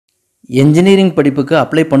Engineering படிப்புக்கு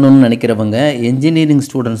apply பண்ணணும்னு நினைக்கிறவங்க, என்ஜினியரிங்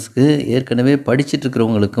ஸ்டூடெண்ட்ஸ்க்கு ஏற்கனவே படிச்சுட்டு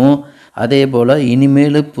இருக்கிறவங்களுக்கும், அதே போல்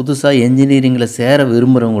இனிமேல் புதுசாக என்ஜினியரிங்கில் சேர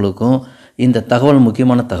விரும்புகிறவங்களுக்கும் இந்த தகவல்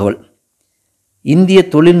முக்கியமான தகவல். இந்திய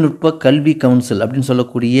தொழில்நுட்ப கல்வி கவுன்சில் அப்படின்னு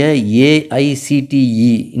சொல்லக்கூடிய AICTE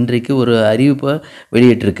இன்றைக்கு ஒரு அறிவிப்பை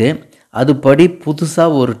வெளியிட்டிருக்கு. அதுபடி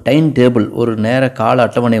புதுசாக ஒரு டைம் டேபிள், ஒரு நேர கால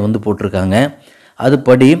அட்டவணை போட்டிருக்காங்க.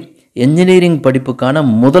 அதுபடி என்ஜினியரிங் படிப்புக்கான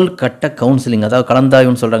முதல் கட்ட கவுன்சிலிங், அதாவது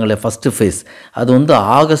கலந்தாய்வுன்னு சொல்கிறாங்களே ஃபஸ்ட்டு ஃபேஸ், அது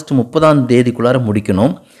ஆகஸ்ட் 30ஆம் தேதிக்குள்ளார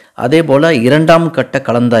முடிக்கணும். அதே போல் இரண்டாம் கட்ட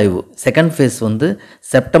கலந்தாய்வு செகண்ட் ஃபேஸ்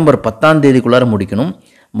செப்டம்பர் 10ஆம் தேதிக்குள்ளார முடிக்கணும்.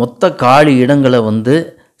 மொத்த காலி இடங்களை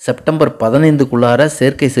செப்டம்பர் 15க்குள்ளார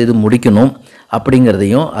சேர்க்கை செய்து முடிக்கணும்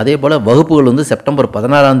அப்படிங்கிறதையும், அதே போல் வகுப்புகள் செப்டம்பர்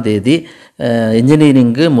 16ஆம் தேதி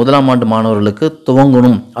இன்ஜினியரிங்கு முதலாம் ஆண்டு மாணவர்களுக்கு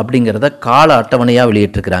துவங்கணும் அப்படிங்கிறத கால அட்டவணையாக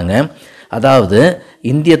வெளியிட்டிருக்கிறாங்க. அதாவது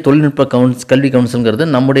இந்திய தொழில்நுட்ப கல்வி கவுன்சிலுங்கிறது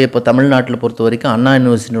நம்முடைய இப்போ தமிழ்நாட்டில் பொறுத்த வரைக்கும் அண்ணா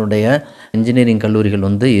யூனிவர்சிட்டியுடைய இன்ஜினியரிங் கல்லூரிகள்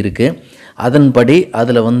இருக்குது. அதன்படி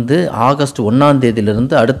அதில் ஆகஸ்ட் 1ஆம்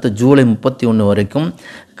தேதியிலிருந்து அடுத்த ஜூலை 31 வரைக்கும்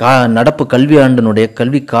நடப்பு கல்வி ஆண்டினுடைய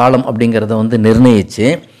கல்வி காலம் அப்படிங்கிறத நிர்ணயித்து,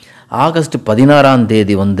 ஆகஸ்ட் 16ஆம்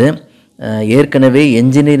தேதி ஏற்கனவே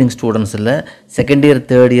engineering ஸ்டூடெண்ட்ஸில் second year,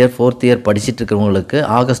 third year, fourth year படிச்சுட்டு இருக்கிறவங்களுக்கு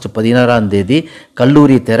ஆகஸ்ட் 16ஆம் தேதி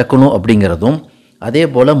கல்லூரியை திறக்கணும் அப்படிங்கிறதும், அதே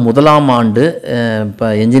போல் முதலாம் ஆண்டு இப்போ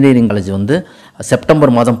என்ஜினியரிங் காலேஜ்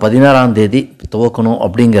செப்டம்பர் மாதம் 16ஆம் தேதி துவக்கணும்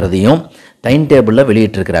அப்படிங்கிறதையும் டைம் டேபிளில்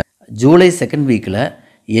வெளியிட்டிருக்கிறாங்க. ஜூலை செகண்ட் வீக்கில்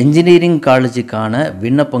என்ஜினியரிங் காலேஜுக்கான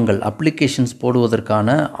விண்ணப்பங்கள், அப்ளிகேஷன்ஸ் போடுவதற்கான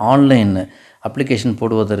ஆன்லைன் அப்ளிகேஷன்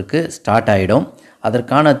போடுவதற்கு ஸ்டார்ட் ஆகிடும்.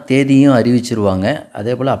 அதற்கான தேதியும் அறிவிச்சிருவாங்க.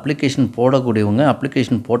 அதே போல் அப்ளிகேஷன் போடக்கூடியவங்க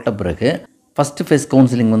அப்ளிகேஷன் போட்ட பிறகு ஃபஸ்ட்டு ஃபேஸ்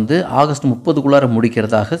கவுன்சிலிங் ஆகஸ்ட் 30க்குள்ளார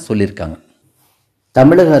முடிக்கிறதாக சொல்லியிருக்காங்க.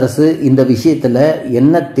 தமிழக அரசு இந்த விஷயத்தில்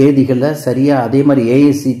என்ன தேதிகளை சரியாக அதே மாதிரி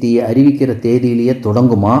AICTE அறிவிக்கிற தேதியிலேயே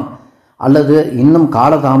தொடங்குமா அல்லது இன்னும்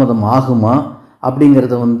காலதாமதம் ஆகுமா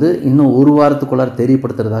அப்படிங்கிறத இன்னும் ஒரு வாரத்துக்குள்ளார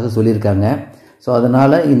தெரியப்படுத்துறதாக சொல்லியிருக்காங்க. ஸோ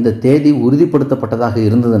அதனால் இந்த தேதி உறுதிப்படுத்தப்பட்டதாக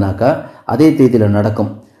இருந்ததுனாக்கா அதே தேதியில்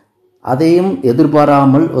நடக்கும். அதையும்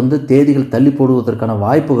எதிர்பாராமல் தேதிகள் தள்ளி போடுவதற்கான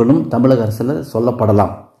வாய்ப்புகளும் தமிழக அரசில்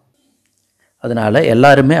சொல்லப்படலாம். அதனால்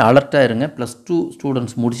எல்லாருமே அலர்ட்டாக இருங்க. +2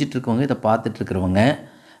 ஸ்டூடெண்ட்ஸ் முடிச்சுட்டு இருக்கவங்க, இதை பார்த்துட்ருக்கிறவங்க,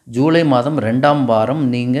 ஜூலை மாதம் 2ஆம் வாரம்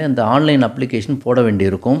நீங்கள் இந்த ஆன்லைன் அப்ளிகேஷன் போட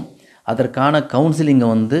வேண்டியிருக்கும். அதற்கான கவுன்சிலிங்கை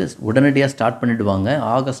உடனடியாக ஸ்டார்ட் பண்ணிவிடுவாங்க.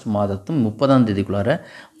 ஆகஸ்ட் மாதத்தும் 30ஆம் தேதிக்குள்ளார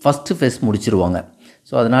ஃபஸ்ட்டு ஃபேஸ் முடிச்சிருவாங்க.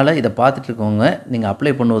 ஸோ அதனால் இதை பார்த்துட்ருக்கவங்க நீங்கள்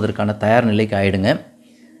அப்ளை பண்ணுவதற்கான தயார் நிலைக்கு ஆகிடுங்க.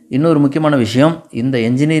 இன்னொரு முக்கியமான விஷயம், இந்த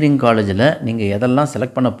என்ஜினியரிங் காலேஜில் நீங்கள் எதெல்லாம்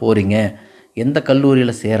செலக்ட் பண்ண போகிறீங்க, எந்த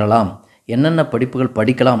கல்லூரியில் சேரலாம், என்னென்ன படிப்புகள்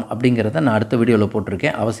படிக்கலாம் அப்படிங்கிறத நான் அடுத்த வீடியோவில்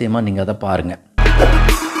போட்டிருக்கேன். அவசியமாக நீங்கள் அதை பாருங்கள்.